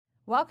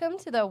Welcome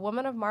to the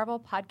Woman of Marvel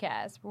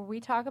podcast, where we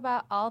talk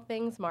about all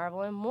things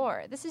Marvel and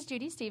more. This is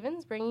Judy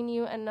Stevens bringing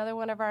you another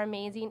one of our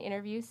amazing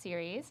interview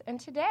series, and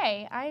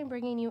today I am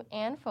bringing you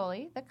Ann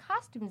Foley, the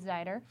costume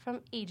designer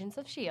from Agents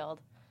of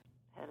S.H.I.E.L.D.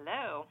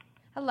 Hello.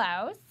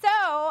 Hello. So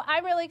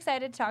I'm really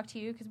excited to talk to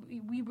you because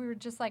we were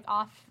just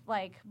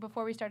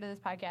before we started this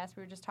podcast,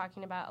 we were just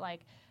talking about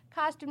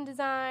costume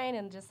design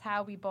and just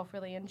how we both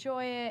really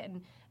enjoy it,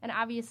 and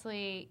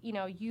obviously,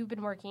 you've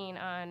been working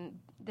on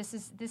this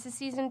is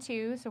season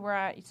 2, so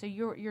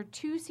you're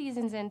 2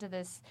 seasons into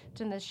this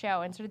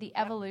show and sort of the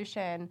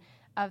evolution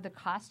of the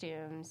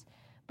costumes.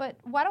 But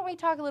why don't we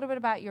talk a little bit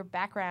about your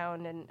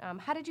background and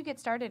how did you get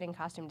started in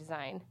costume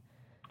design?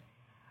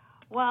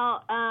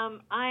 Well,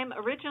 I'm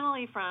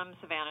originally from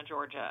Savannah,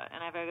 Georgia,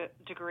 and I have a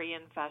degree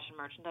in fashion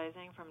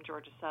merchandising from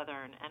Georgia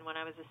Southern. And when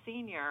I was a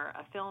senior,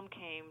 a film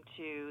came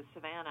to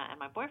Savannah, and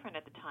my boyfriend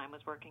at the time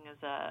was working as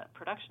a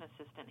production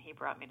assistant. He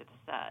brought me to the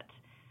set.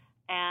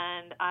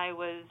 And I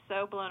was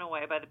so blown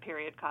away by the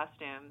period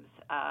costumes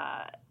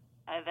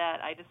that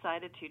I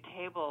decided to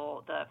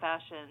table the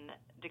fashion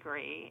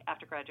degree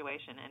after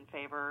graduation in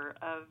favor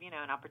of,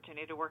 an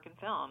opportunity to work in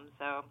film.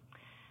 So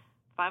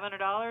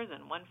 $500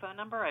 and one phone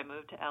number, I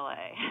moved to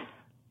LA.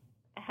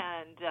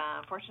 And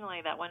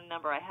fortunately, that one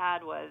number I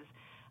had was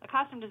a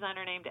costume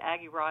designer named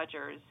Aggie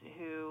Rogers,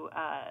 who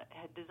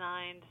had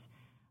designed,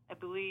 I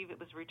believe it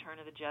was Return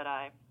of the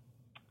Jedi.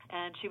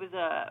 And she was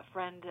a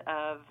friend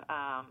of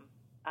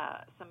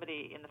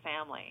somebody in the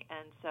family.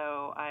 And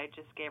so I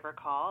just gave her a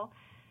call.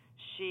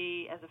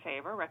 She, as a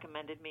favor,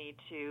 recommended me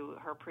to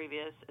her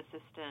previous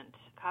assistant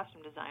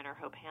costume designer,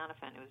 Hope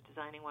Hannafin, who was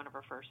designing one of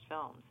her first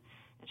films.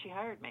 And she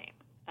hired me.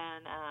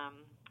 And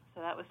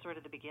so that was sort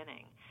of the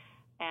beginning.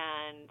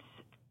 And,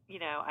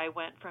 I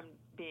went from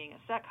being a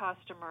set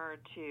costumer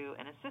to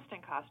an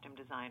assistant costume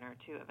designer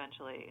to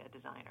eventually a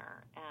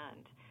designer.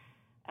 And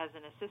as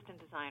an assistant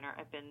designer,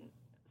 I've been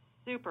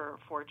super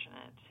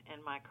fortunate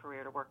in my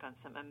career to work on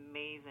some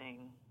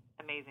amazing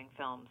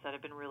films that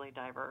have been really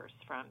diverse,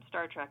 from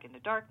Star Trek Into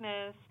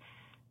Darkness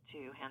to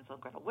Hansel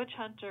and Gretel Witch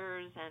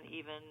Hunters, and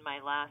even my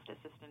last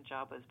assistant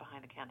job was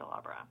Behind the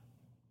Candelabra.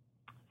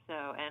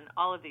 So, and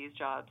all of these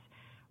jobs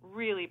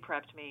really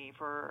prepped me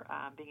for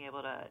being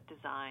able to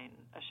design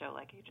a show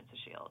like Agents of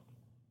S.H.I.E.L.D.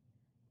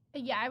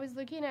 Yeah, I was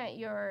looking at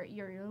your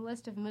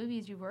list of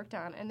movies you've worked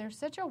on, and there's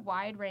such a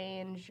wide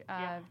range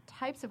of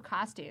types of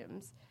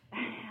costumes.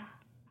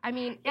 I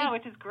mean,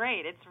 which is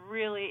great. It's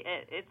really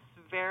it's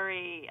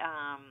very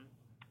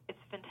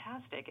it's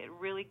fantastic. It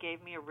really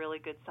gave me a really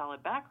good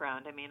solid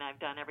background. I mean, I've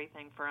done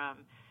everything from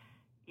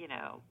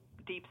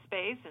deep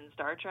space and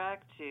Star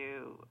Trek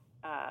to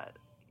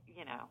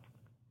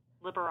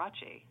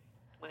Liberace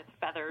with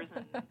feathers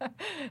and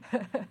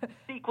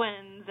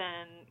sequins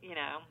and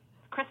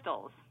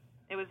crystals.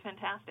 It was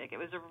fantastic. It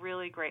was a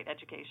really great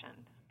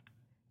education.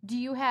 Do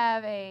you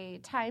have a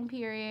time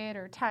period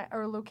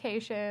or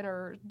location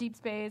or deep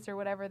space or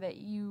whatever that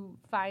you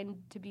find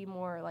to be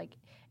more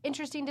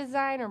interesting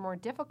design or more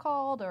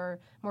difficult or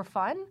more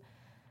fun?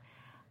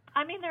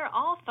 I mean, they're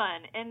all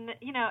fun. And,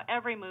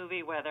 every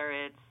movie, whether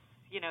it's,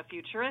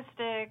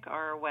 futuristic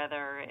or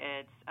whether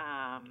it's,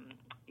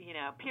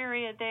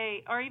 period,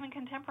 or even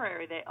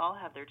contemporary, they all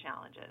have their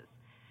challenges.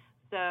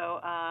 So,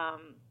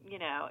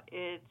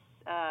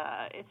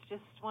 it's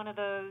just one of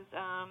those,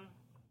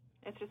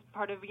 it's just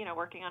part of,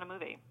 working on a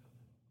movie.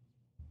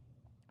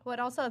 Well, it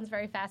all sounds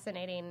very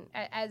fascinating.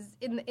 As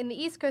in the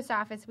East Coast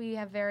office, we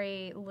have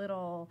very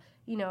little,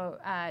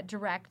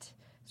 direct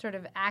sort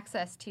of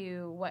access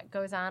to what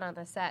goes on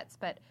the sets.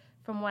 But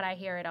from what I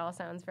hear, it all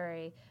sounds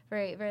very,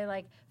 very,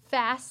 very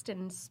fast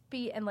and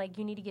speed, and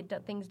you need to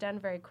get things done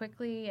very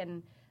quickly.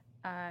 And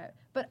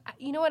but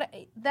you know what?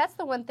 That's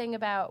the one thing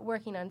about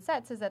working on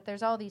sets is that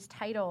there's all these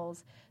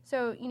titles.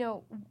 So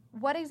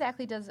what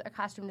exactly does a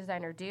costume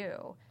designer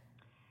do?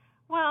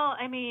 Well,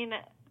 I mean,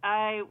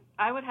 I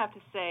would have to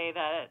say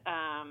that,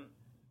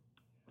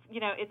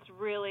 it's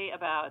really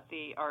about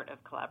the art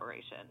of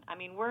collaboration. I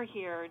mean, we're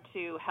here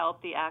to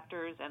help the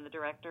actors and the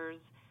directors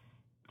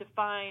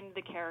define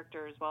the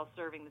characters while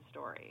serving the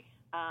story.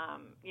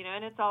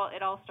 And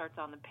it all starts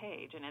on the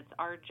page, and it's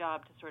our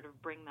job to sort of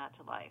bring that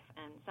to life.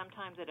 And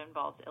sometimes it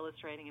involves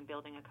illustrating and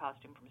building a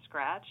costume from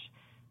scratch.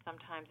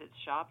 Sometimes it's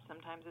shopped,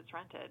 sometimes it's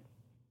rented.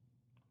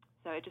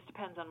 So it just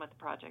depends on what the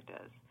project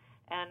is.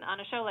 And on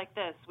a show like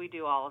this, we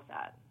do all of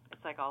that.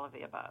 It's like all of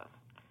the above.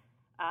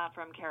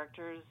 From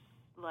characters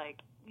like,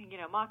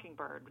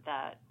 Mockingbird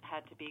that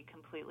had to be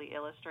completely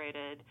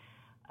illustrated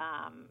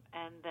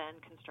and then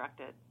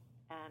constructed.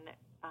 And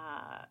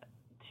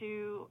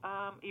to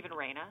even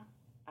Raina,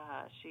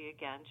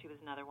 she was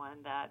another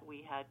one that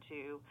we had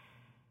to,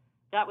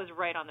 that was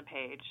right on the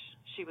page.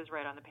 She was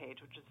right on the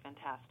page, which was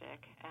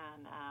fantastic.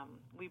 And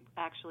we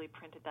actually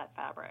printed that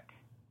fabric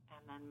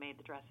and then made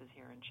the dresses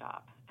here in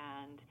shop.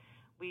 And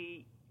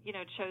we,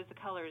 chose the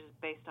colors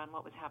based on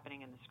what was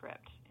happening in the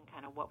script and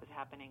kind of what was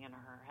happening in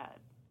her head.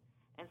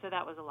 And so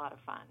that was a lot of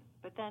fun.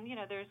 But then,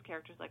 there's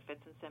characters like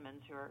Fitz and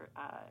Simmons who are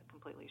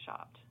completely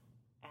shopped.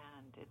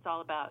 And it's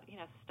all about,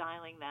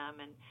 styling them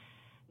and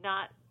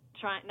not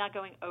not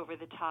going over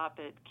the top,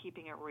 but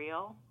keeping it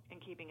real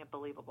and keeping it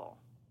believable.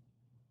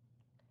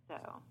 So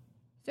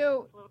it's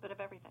a little bit of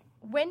everything.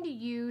 When do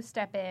you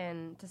step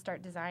in to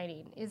start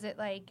designing? Is it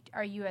like,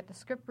 are you at the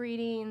script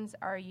readings?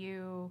 Are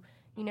you,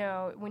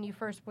 when we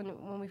first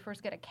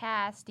get a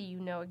cast, do you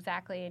know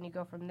exactly and you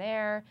go from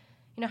there?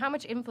 How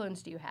much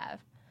influence do you have?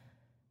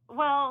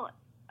 Well,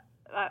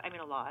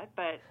 a lot,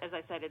 but as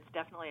I said, it's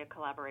definitely a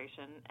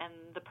collaboration. And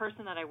the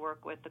person that I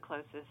work with the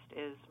closest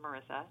is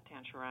Marissa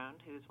Tancherone,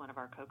 who's one of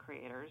our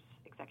co-creators,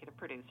 executive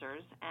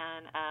producers.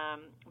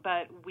 And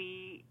but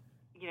we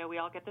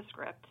all get the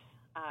script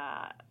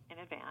in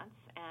advance,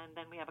 and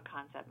then we have a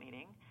concept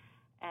meeting.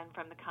 And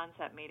from the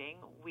concept meeting,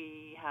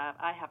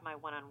 I have my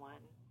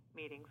one-on-one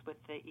meetings with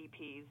the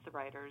EPs, the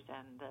writers,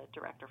 and the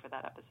director for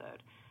that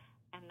episode.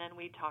 And then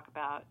we talk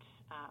about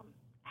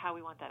how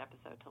we want that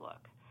episode to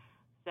look.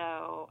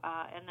 So,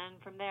 and then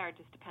from there, it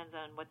just depends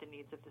on what the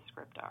needs of the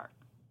script are.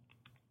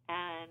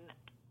 And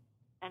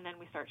then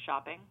we start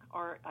shopping,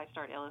 or I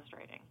start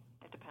illustrating.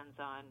 It depends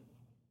on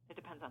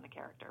the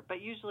character. But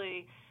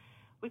usually,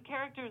 with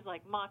characters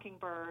like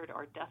Mockingbird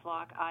or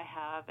Deathlock, I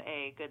have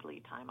a good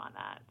lead time on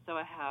that. So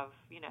I have,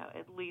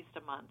 at least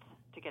a month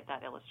to get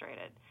that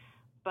illustrated.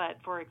 But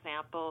for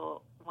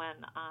example, when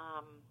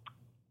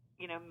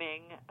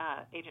Ming,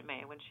 Agent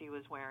May, when she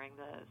was wearing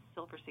the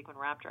silver sequin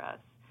wrap dress,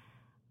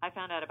 I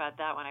found out about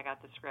that when I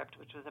got the script,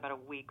 which was about a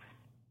week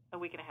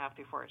and a half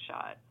before it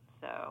shot.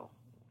 So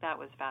that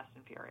was fast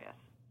and furious.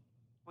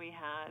 We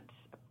had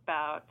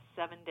about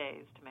 7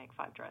 days to make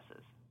 5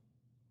 dresses.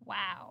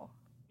 Wow.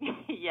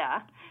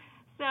 Yeah.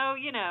 So,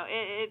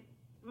 it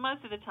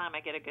most of the time I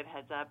get a good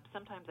heads up.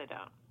 Sometimes I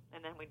don't.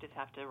 And then we just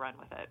have to run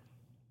with it.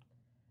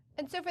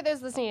 And so for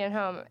those listening at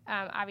home,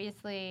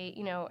 obviously,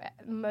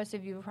 most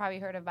of you have probably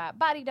heard about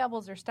body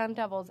doubles or stunt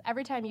doubles.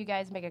 Every time you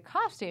guys make a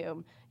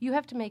costume, you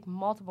have to make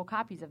multiple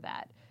copies of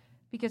that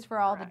because for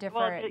all the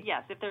different... Well,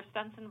 yes, if there's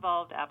stunts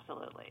involved,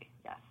 absolutely,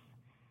 yes.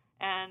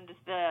 And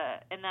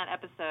in that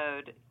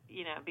episode,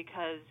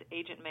 because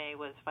Agent May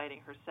was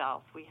fighting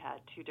herself, we had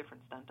 2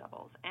 different stunt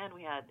doubles, and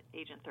we had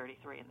Agent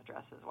 33 in the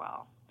dress as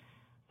well.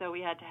 So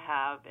we had to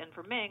have, and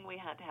for Ming, we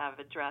had to have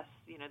a dress,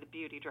 the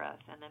beauty dress,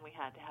 and then we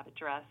had to have a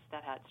dress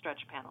that had stretch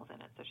panels in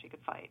it so she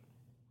could fight.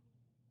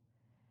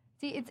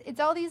 See, it's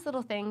all these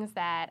little things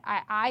that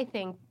I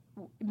think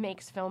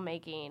makes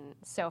filmmaking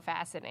so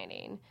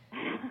fascinating.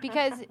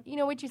 Because,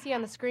 what you see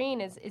on the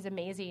screen is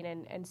amazing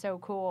and so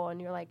cool,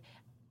 and you're like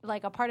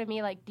a part of me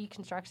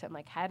deconstructs it. I'm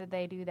like, how did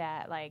they do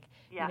that?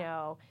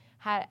 Yeah.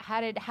 How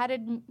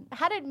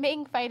did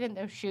Ming fight in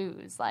those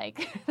shoes?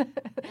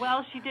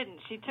 Well, she didn't.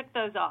 She took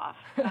those off,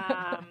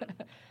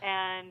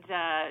 and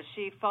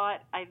she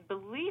fought. I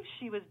believe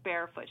she was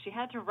barefoot. She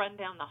had to run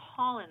down the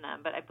hall in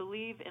them, but I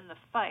believe in the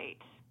fight,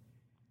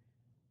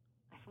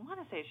 I want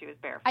to say she was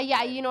barefoot.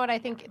 Yeah, you know what I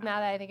think. Now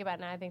that I think about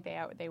it, now I think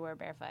they were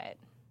barefoot.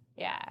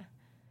 Yeah.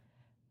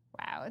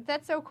 Wow,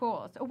 that's so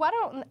cool. So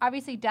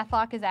obviously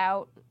Deathlock is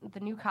out, the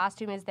new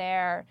costume is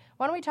there.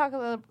 Why don't we talk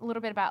a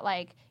little bit about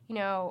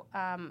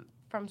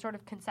from sort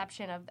of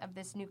conception of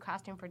this new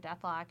costume for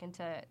Deathlock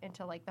into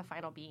the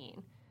final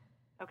being.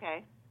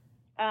 Okay.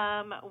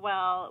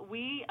 Well,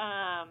 we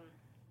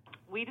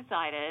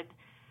decided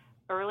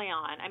early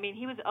on,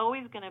 he was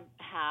always going to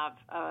have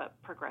a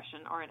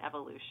progression or an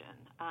evolution.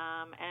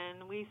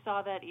 And we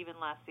saw that even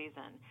last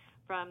season.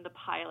 From the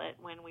pilot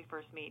when we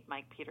first meet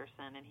Mike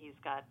Peterson and he's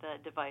got the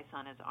device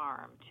on his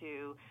arm,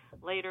 to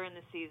later in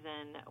the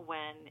season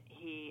when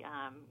he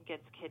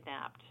gets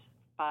kidnapped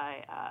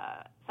by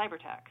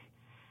Cybertech.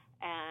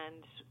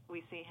 And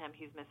we see him,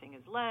 he's missing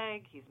his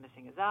leg, he's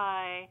missing his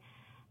eye,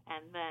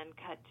 and then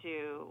cut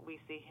to, we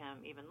see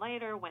him even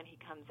later when he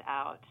comes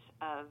out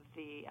of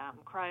the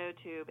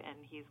cryotube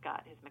and he's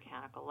got his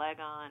mechanical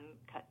leg on.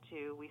 Cut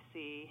to, we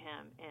see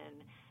him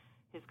in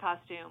his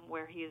costume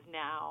where he is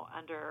now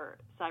under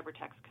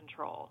Cybertech's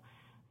control.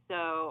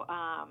 So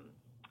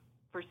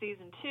for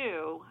season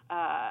 2,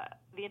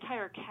 the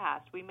entire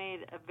cast, we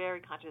made a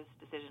very conscious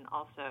decision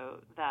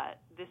also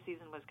that this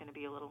season was going to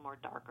be a little more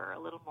darker, a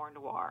little more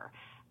noir.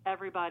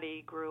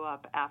 Everybody grew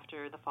up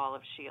after the fall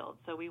of S.H.I.E.L.D.,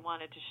 so we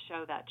wanted to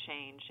show that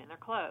change in their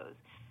clothes.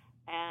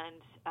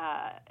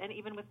 And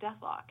even with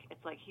Deathlock,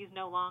 it's like he's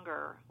no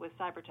longer with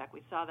Cybertech.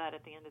 We saw that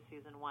at the end of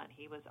season 1.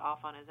 He was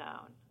off on his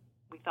own,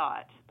 we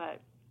thought, but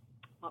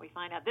what we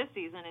find out this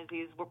season is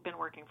he's been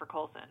working for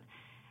Coulson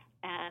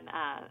and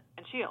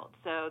S.H.I.E.L.D.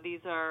 So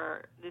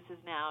this is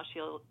now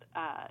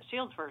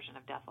S.H.I.E.L.D.'s version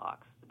of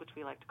Deathlock, which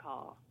we like to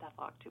call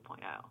Deathlock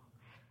 2.0.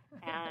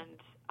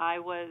 And I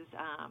was,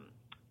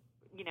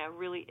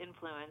 really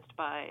influenced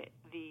by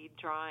the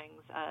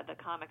drawings, the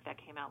comic that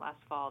came out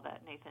last fall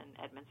that Nathan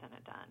Edmondson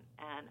had done.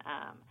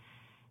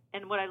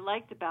 And what I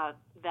liked about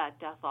that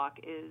Deathlock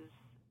is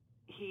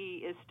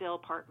he is still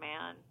part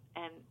man,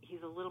 and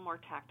he's a little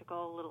more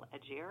tactical, a little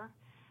edgier.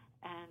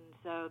 And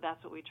so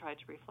that's what we tried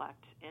to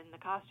reflect in the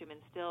costume and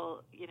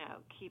still,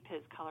 keep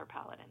his color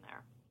palette in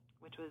there,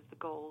 which was the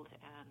gold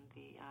and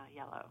the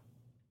yellow.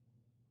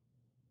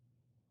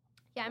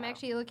 Yeah, I'm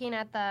actually looking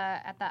at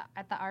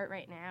the art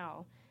right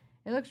now,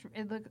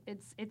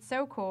 It's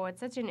so cool. It's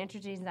such an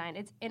interesting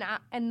design.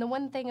 And the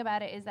one thing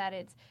about it is that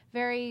it's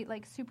very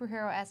like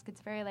superhero-esque.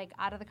 It's very like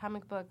out of the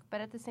comic book, but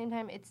at the same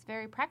time, it's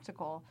very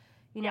practical.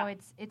 You know,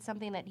 it's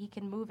something that he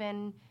can move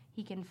in.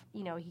 He can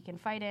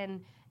fight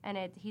in,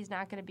 and he's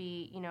not going to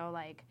be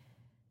like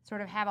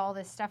sort of have all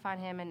this stuff on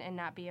him and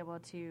not be able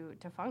to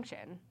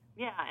function.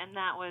 Yeah, and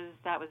that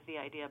was the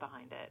idea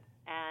behind it.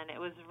 And it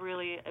was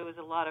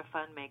a lot of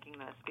fun making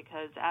this,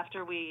 because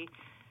after we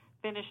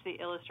finished the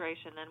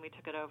illustration, then we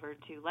took it over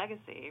to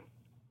Legacy,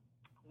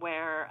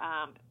 where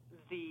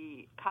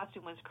the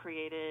costume was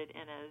created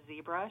in a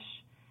ZBrush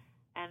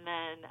and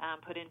then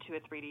put into a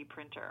 3D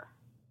printer,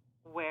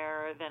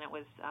 where then it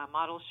was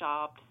model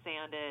shopped,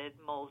 sanded,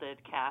 molded,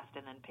 cast,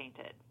 and then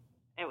painted.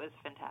 It was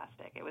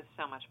fantastic. It was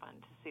so much fun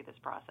to see this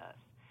process.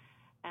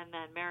 And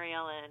then Mary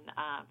Ellen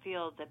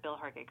Fields at Bill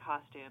Hargate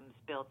Costumes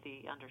built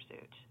the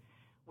undersuit,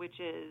 which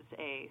is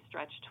a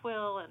stretch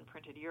twill and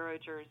printed Euro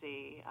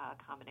jersey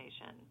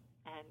combination.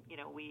 And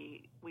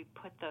we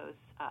put those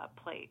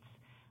plates,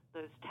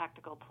 those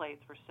tactical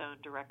plates, were sewn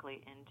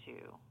directly into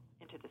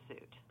the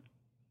suit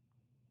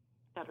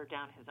that are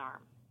down his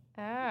arm.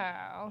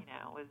 Oh.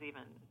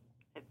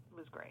 It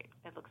was great.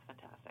 It looks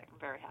fantastic. I'm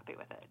very happy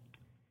with it.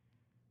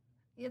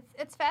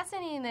 It's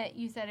fascinating that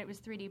you said it was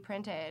 3D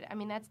printed. I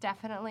mean, that's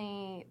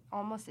definitely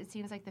almost, it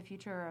seems like the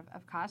future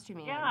of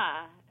costuming.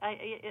 Yeah,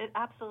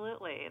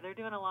 absolutely. They're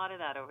doing a lot of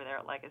that over there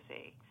at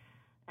Legacy,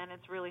 and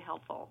it's really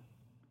helpful.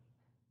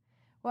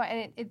 Well,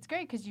 and it's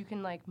great because you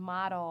can like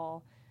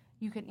model.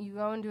 You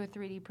go into a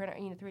 3D printer,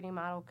 3D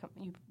model.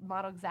 You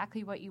model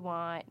exactly what you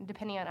want,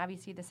 depending on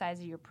obviously the size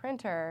of your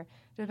printer.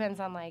 It depends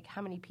on like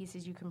how many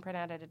pieces you can print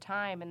out at a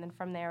time, and then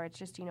from there it's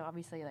just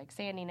obviously like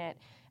sanding it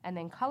and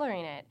then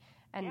coloring it.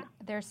 And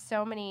there's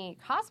so many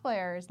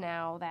cosplayers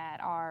now that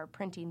are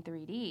printing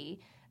 3D,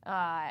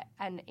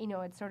 and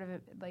it's sort of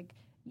like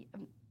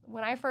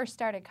when I first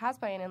started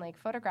cosplaying and like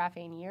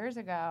photographing years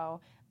ago,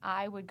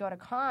 I would go to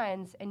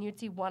cons and you'd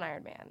see one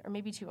Iron Man or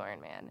maybe two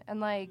Iron Man, and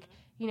like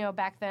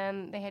back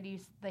then they had to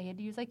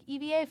use like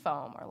EVA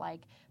foam or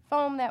like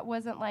foam that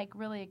wasn't like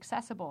really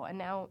accessible, and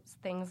now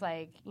things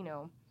like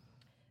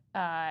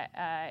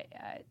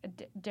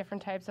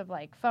different types of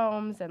like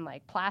foams and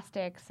like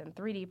plastics and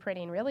 3D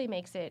printing really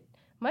makes it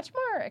much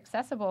more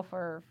accessible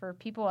for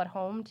people at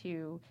home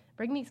to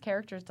bring these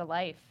characters to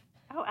life.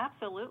 Oh,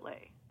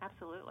 absolutely,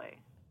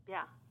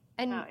 yeah.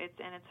 And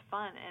it's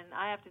fun, and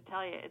I have to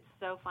tell you, it's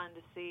so fun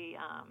to see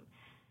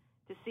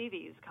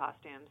these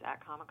costumes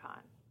at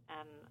Comic-Con.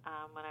 And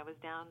when I was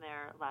down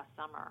there last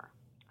summer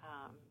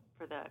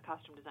for the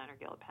Costume Designer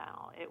Guild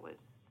panel, it was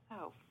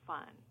so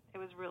fun. It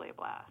was really a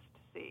blast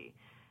to see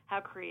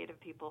how creative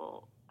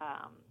people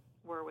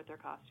were with their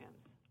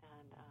costumes.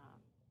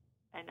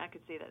 And I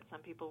could see that some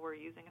people were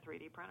using a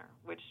 3D printer,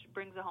 which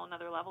brings a whole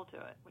nother level to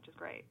it, which is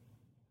great.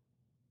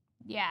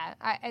 Yeah,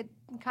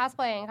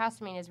 cosplay and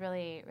costuming is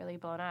really, really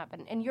blown up.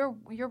 And you're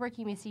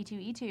working with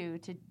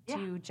C2E2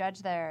 to judge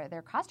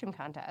their costume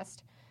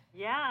contest.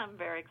 Yeah, I'm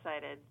very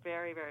excited.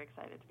 Very, very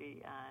excited to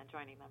be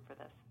joining them for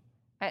this.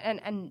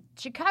 And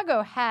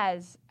Chicago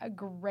has a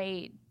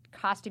great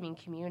costuming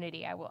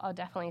community, I'll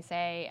definitely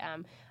say.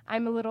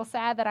 I'm a little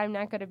sad that I'm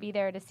not going to be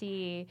there to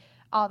see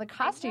all the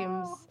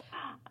costumes.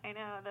 I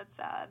know, that's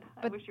sad.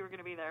 I wish you were going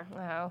to be there.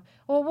 Oh.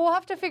 Well, we'll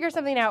have to figure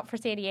something out for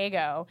San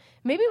Diego.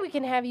 Maybe we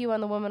can have you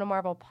on the Women of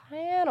Marvel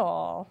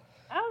panel.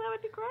 Oh, that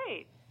would be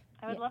great.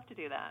 I would love to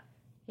do that.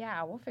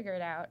 Yeah, we'll figure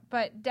it out.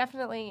 But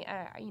definitely,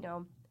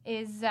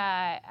 is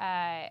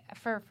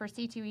for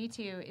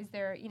C2E2, is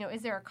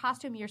there a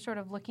costume you're sort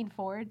of looking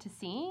forward to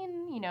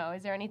seeing?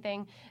 Is there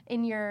anything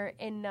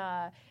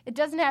it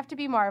doesn't have to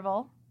be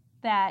Marvel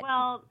that.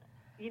 Well,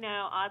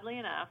 oddly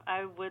enough,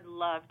 I would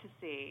love to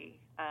see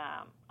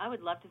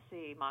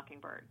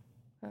Mockingbird.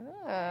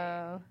 Oh.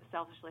 I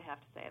selfishly have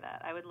to say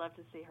that. I would love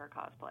to see her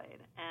cosplayed.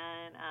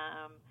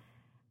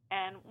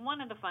 And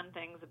one of the fun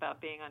things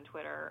about being on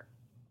Twitter,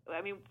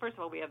 I mean, first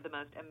of all, we have the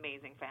most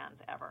amazing fans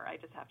ever. I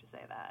just have to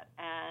say that.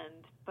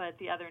 But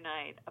the other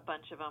night, a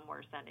bunch of them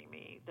were sending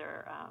me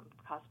their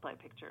cosplay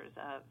pictures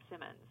of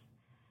Simmons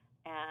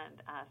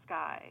and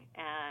Sky,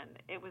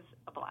 and it was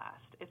a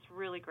blast. It's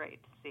really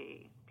great to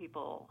see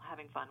people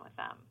having fun with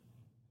them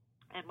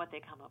and what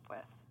they come up with.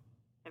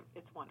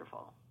 It's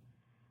wonderful.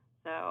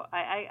 So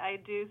I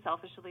do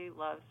selfishly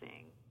love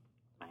seeing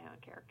my own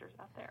characters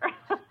out there.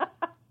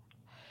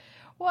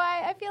 Well,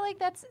 I feel like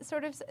that's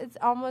sort of,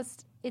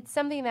 it's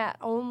something that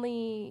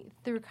only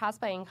through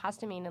cosplay and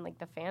costuming and like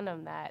the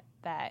fandom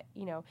that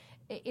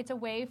it's a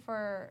way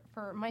for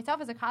myself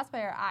as a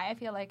cosplayer, I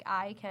feel like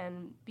I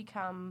can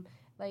become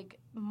like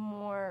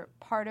more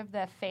part of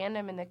the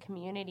fandom and the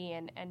community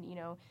and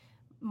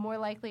more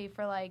likely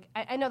for like,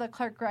 I know that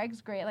Clark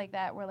Gregg's great like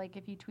that, where like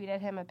if you tweet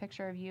at him a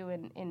picture of you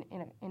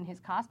in his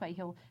cosplay,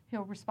 he'll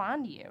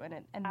respond to you,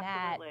 and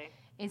that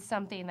is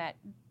something that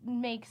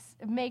makes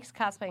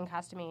cosplay and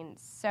costuming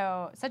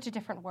such a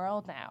different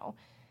world now.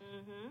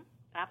 Mm-hmm.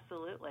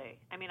 Absolutely.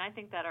 I mean, I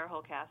think that our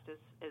whole cast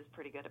is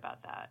pretty good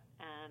about that,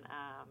 and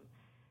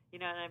You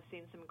know, and I've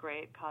seen some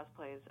great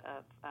cosplays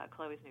of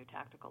Chloe's new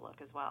tactical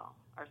look as well,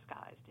 or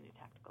Sky's new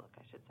tactical look,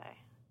 I should say.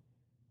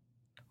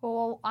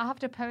 Well, I'll have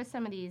to post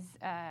some of these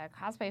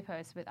cosplay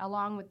posts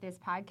along with this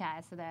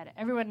podcast so that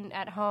everyone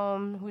at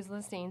home who's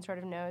listening sort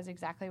of knows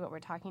exactly what we're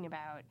talking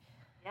about.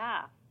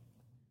 Yeah,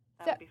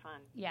 that would be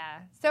fun. Yeah.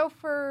 So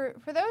for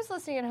those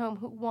listening at home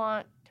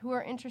who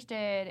are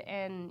interested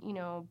in, you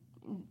know,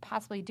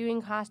 possibly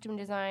doing costume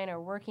design or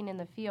working in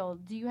the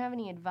field, do you have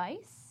any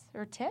advice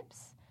or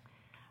tips?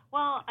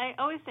 Well, I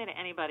always say to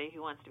anybody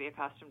who wants to be a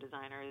costume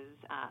designer is,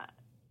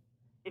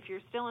 if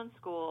you're still in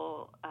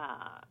school,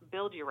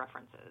 build your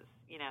references.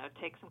 You know,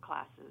 take some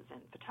classes in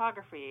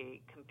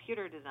photography,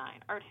 computer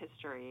design, art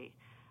history,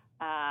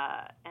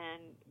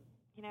 and,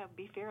 you know,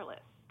 be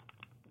fearless.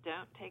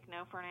 Don't take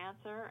no for an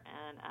answer.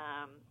 And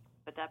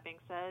but that being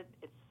said,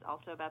 it's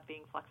also about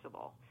being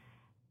flexible.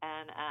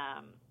 And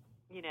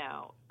you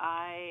know,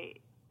 I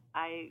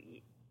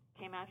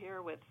came out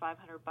here with $500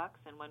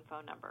 and one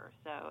phone number,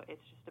 so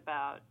it's just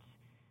about,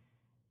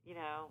 you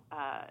know,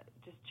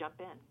 just jump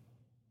in,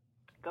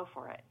 go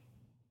for it,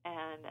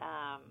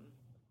 and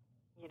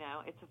you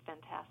know, it's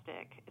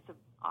an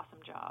awesome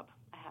job,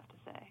 I have to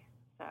say.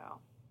 So,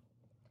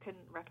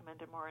 couldn't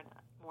recommend it more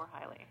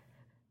highly.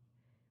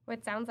 Well,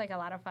 it sounds like a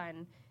lot of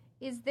fun.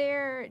 Is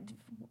there,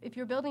 if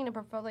you're building a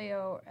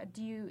portfolio,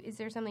 is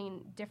there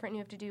something different you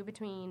have to do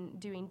between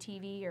doing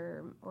TV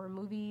or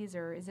movies,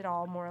 or is it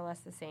all more or less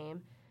the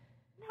same?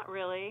 Not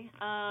really.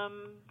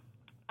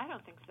 I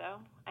don't think so.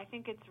 I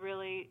think it's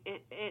really,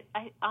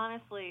 I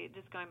honestly,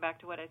 just going back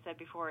to what I said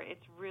before,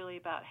 it's really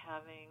about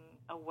having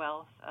a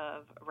wealth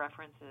of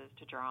references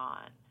to draw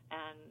on.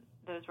 And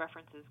those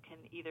references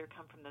can either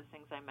come from those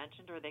things I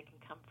mentioned, or they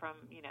can come from,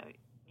 you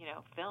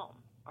know, film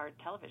or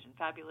television,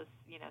 fabulous,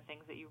 you know,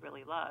 things that you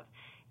really love.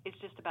 It's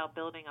just about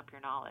building up your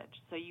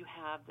knowledge so you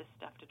have this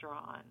stuff to draw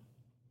on,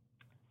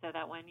 so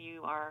that when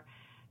you are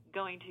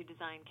going to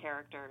design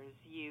characters,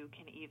 you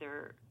can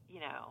either, you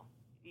know,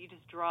 you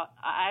just draw.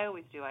 I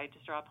always do. I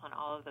just draw upon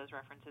all of those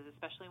references,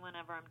 especially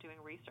whenever I'm doing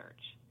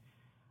research,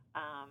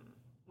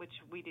 which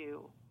we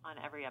do on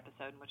every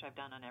episode, and which I've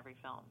done on every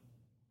film.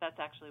 That's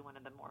actually one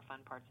of the more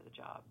fun parts of the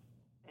job,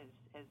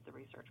 is the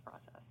research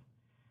process.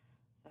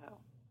 So,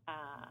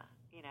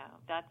 you know,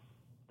 that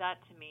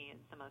to me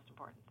is the most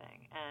important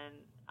thing. And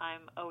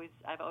I've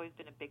always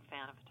been a big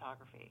fan of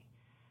photography,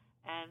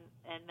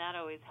 and that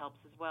always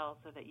helps as well,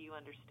 so that you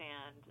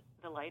understand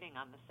the lighting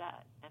on the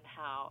set and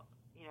how,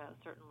 you know,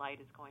 certain light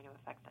is going to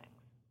affect things.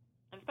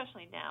 And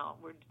especially now,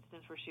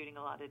 since we're shooting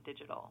a lot of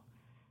digital,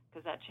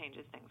 because that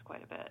changes things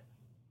quite a bit.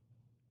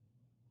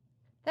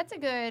 That's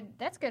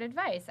good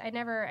advice.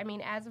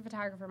 As a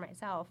photographer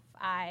myself,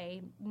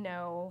 I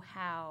know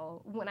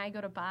how, when I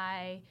go to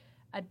buy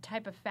a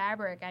type of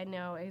fabric, I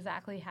know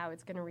exactly how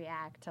it's going to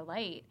react to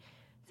light.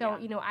 So,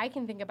 you know, I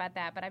can think about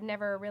that, but I've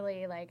never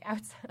really,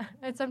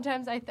 and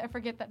sometimes I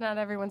forget that not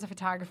everyone's a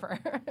photographer.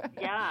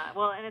 Yeah,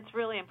 well, and it's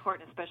really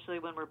important, especially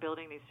when we're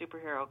building these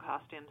superhero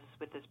costumes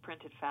with this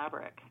printed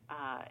fabric.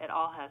 It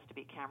all has to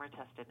be camera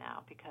tested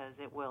now, because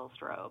it will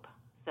strobe.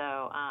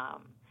 So,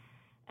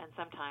 and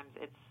sometimes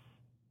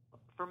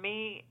for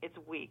me, it's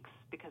weeks,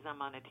 because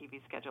I'm on a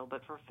TV schedule,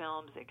 but for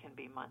films, it can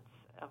be months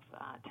of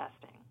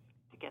testing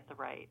to get the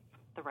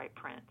right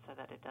print, so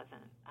that it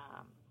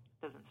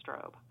doesn't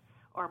strobe,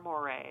 or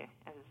moire,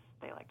 as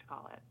they like to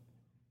call it.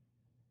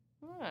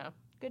 Yeah,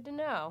 good to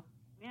know.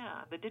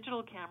 Yeah, the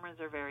digital cameras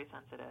are very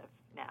sensitive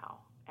now,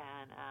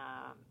 and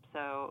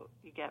so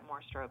you get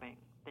more strobing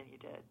than you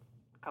did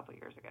a couple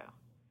years ago.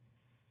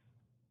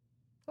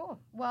 Cool.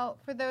 Well,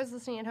 for those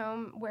listening at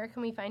home, where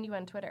can we find you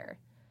on Twitter?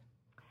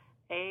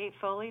 A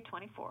Foley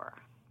 24.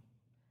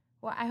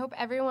 Well, I hope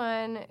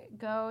everyone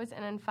goes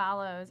and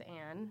unfollows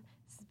Ann,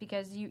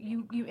 because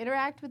you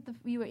interact with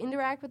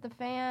the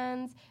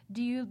fans.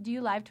 Do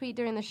you live tweet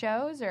during the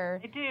shows,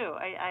 or? I do.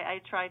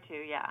 I try to.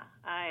 Yeah.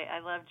 I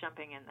love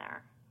jumping in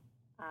there.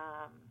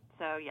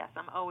 So yes,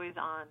 I'm always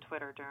on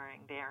Twitter during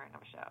the airing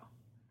of a show.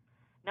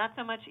 Not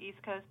so much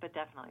East Coast, but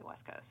definitely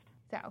West Coast.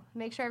 So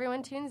make sure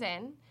everyone tunes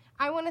in.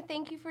 I want to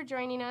thank you for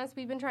joining us.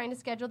 We've been trying to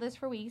schedule this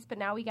for weeks, but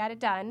now we got it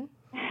done.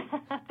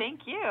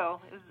 Thank you.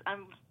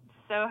 I'm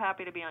so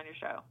happy to be on your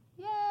show.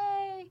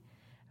 Yay!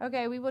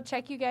 Okay, we will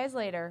check you guys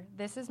later.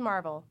 This is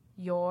Marvel,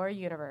 your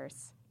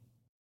universe.